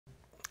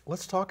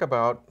Let's talk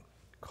about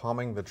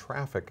calming the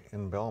traffic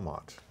in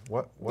Belmont.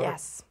 What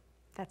Yes,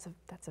 that's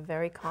a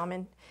very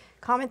common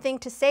thing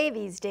to say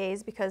these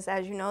days because,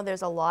 as you know,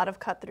 there's a lot of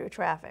cut-through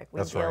traffic. We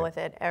That's deal right. with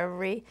it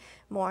every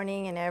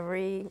morning and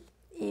every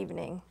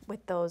evening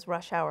with those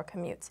rush hour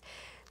commutes.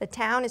 The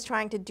town is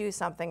trying to do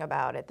something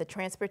about it. The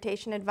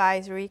Transportation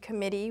Advisory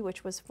Committee,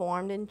 which was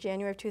formed in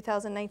January of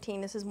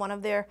 2019, this is one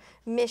of their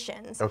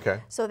missions.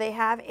 Okay. So they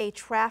have a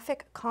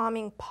traffic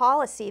calming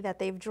policy that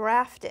they've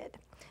drafted.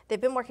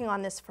 They've been working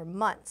on this for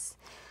months.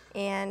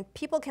 And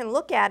people can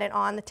look at it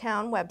on the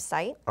town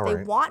website. All They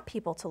right. want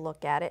people to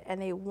look at it, and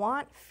they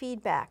want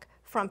feedback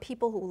from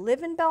people who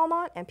live in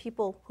Belmont and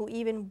people who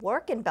even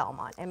work in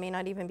Belmont and may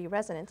not even be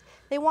residents.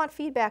 They want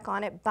feedback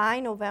on it by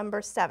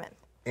November 7th.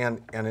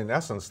 And in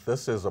essence,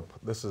 this is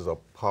a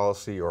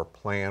policy or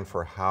plan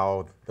for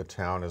how the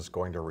town is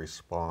going to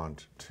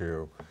respond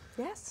to.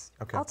 Yes,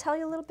 Okay. I'll tell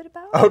you a little bit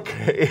about it.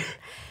 Okay.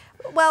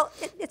 Well,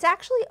 it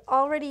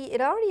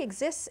already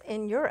exists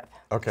in Europe,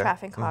 Okay.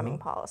 traffic calming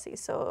policy.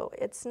 So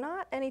it's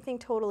not anything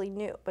totally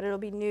new, but it'll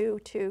be new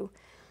to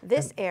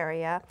this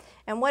area.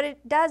 And what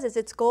it does is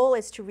its goal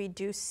is to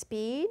reduce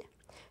speed,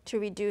 to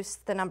reduce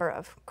the number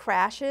of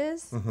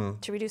crashes,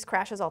 to reduce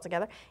crashes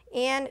altogether,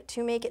 and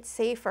to make it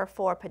safer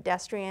for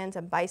pedestrians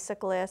and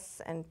bicyclists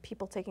and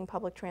people taking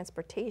public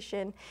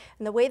transportation.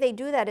 And the way they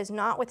do that is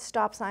not with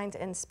stop signs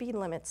and speed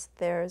limits.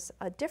 There's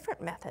a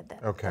different method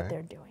that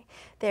they're doing.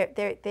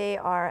 They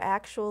are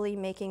actually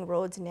making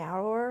roads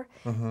narrower,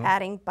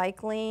 adding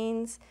bike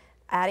lanes,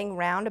 adding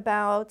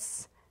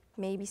roundabouts,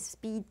 maybe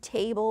speed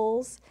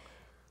tables.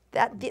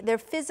 They're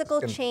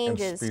physical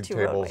changes and to speed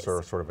tables roadways.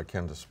 are sort of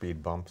akin to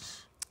speed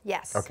bumps.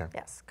 Yes, Okay.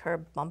 yes,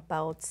 curb bump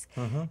outs,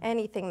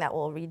 anything that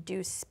will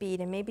reduce speed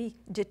and maybe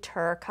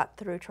deter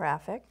cut-through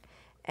traffic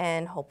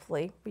and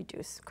hopefully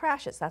reduce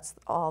crashes. That's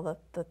all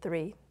the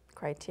three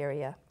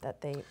criteria that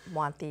they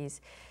want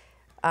these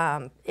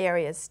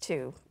areas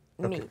to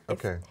meet.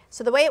 Okay.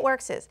 So the way it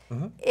works is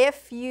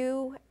if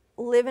you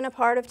live in a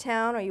part of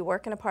town or you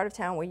work in a part of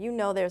town where you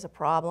know there's a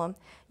problem,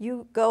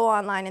 you go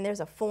online and there's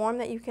a form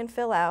that you can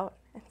fill out.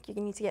 I think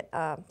you need to get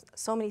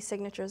so many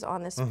signatures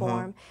on this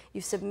form.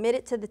 You submit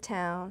it to the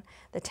town.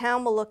 The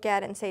town will look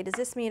at it and say, does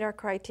this meet our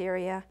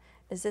criteria?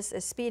 Is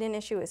speed an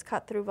issue? Is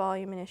cut-through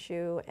volume an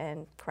issue?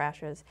 And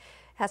crashes. It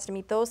has to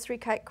meet those three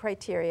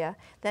criteria.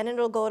 Then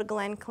it'll go to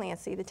Glenn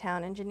Clancy, the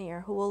town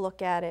engineer, who will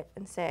look at it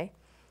and say,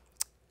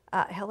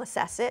 he'll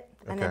assess it,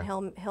 and then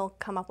he'll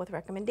come up with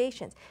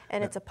recommendations.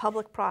 And it's a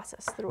public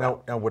process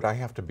throughout. Now, would I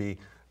have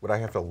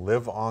to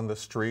live on the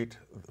street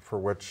for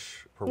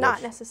which?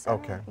 Not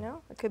necessarily. Okay.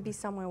 No, it could be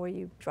somewhere where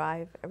you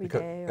drive every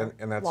day or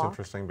and that's walk.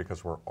 interesting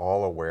because we're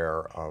all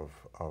aware of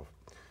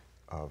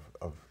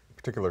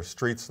particular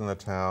streets in the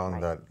town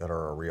that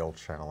are a real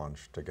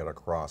challenge to get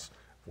across,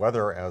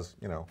 whether as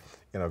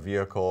in a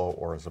vehicle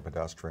or as a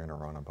pedestrian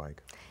or on a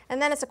bike.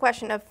 And then it's a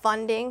question of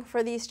funding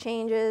for these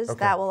changes. Okay.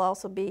 That will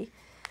also be,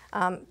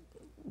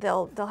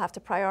 they'll have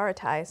to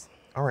prioritize.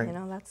 All right.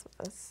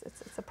 It's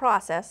a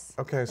process.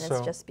 Okay, and so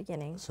it's just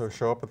beginning. So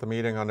show up at the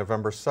meeting on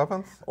November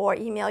 7th. Or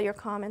email your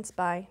comments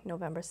by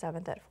November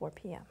 7th at 4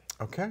 p.m.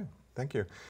 Okay, thank you.